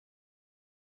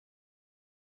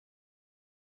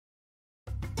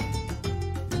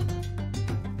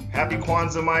Happy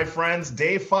Kwanzaa, my friends.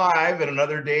 Day 5 and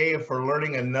another day for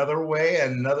learning another way,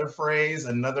 another phrase,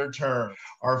 another term.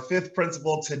 Our fifth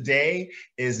principle today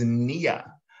is NEE-ah.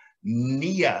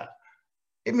 NEE-ah.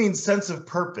 It means sense of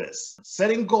purpose,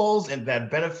 setting goals that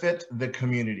benefit the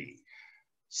community.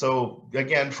 So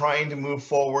again, trying to move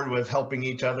forward with helping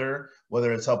each other,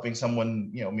 whether it's helping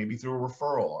someone, maybe through a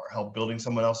referral, or help building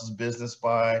someone else's business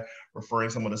by referring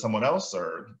someone to someone else,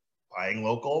 or buying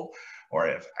local, or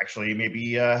if actually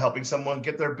maybe helping someone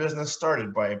get their business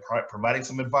started by providing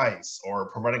some advice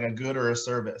or providing a good or a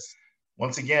service.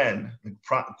 Once again, the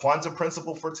Kwanzaa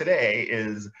principle for today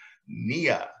is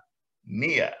NEE-ah.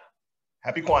 NEE-ah.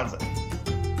 Happy Kwanzaa.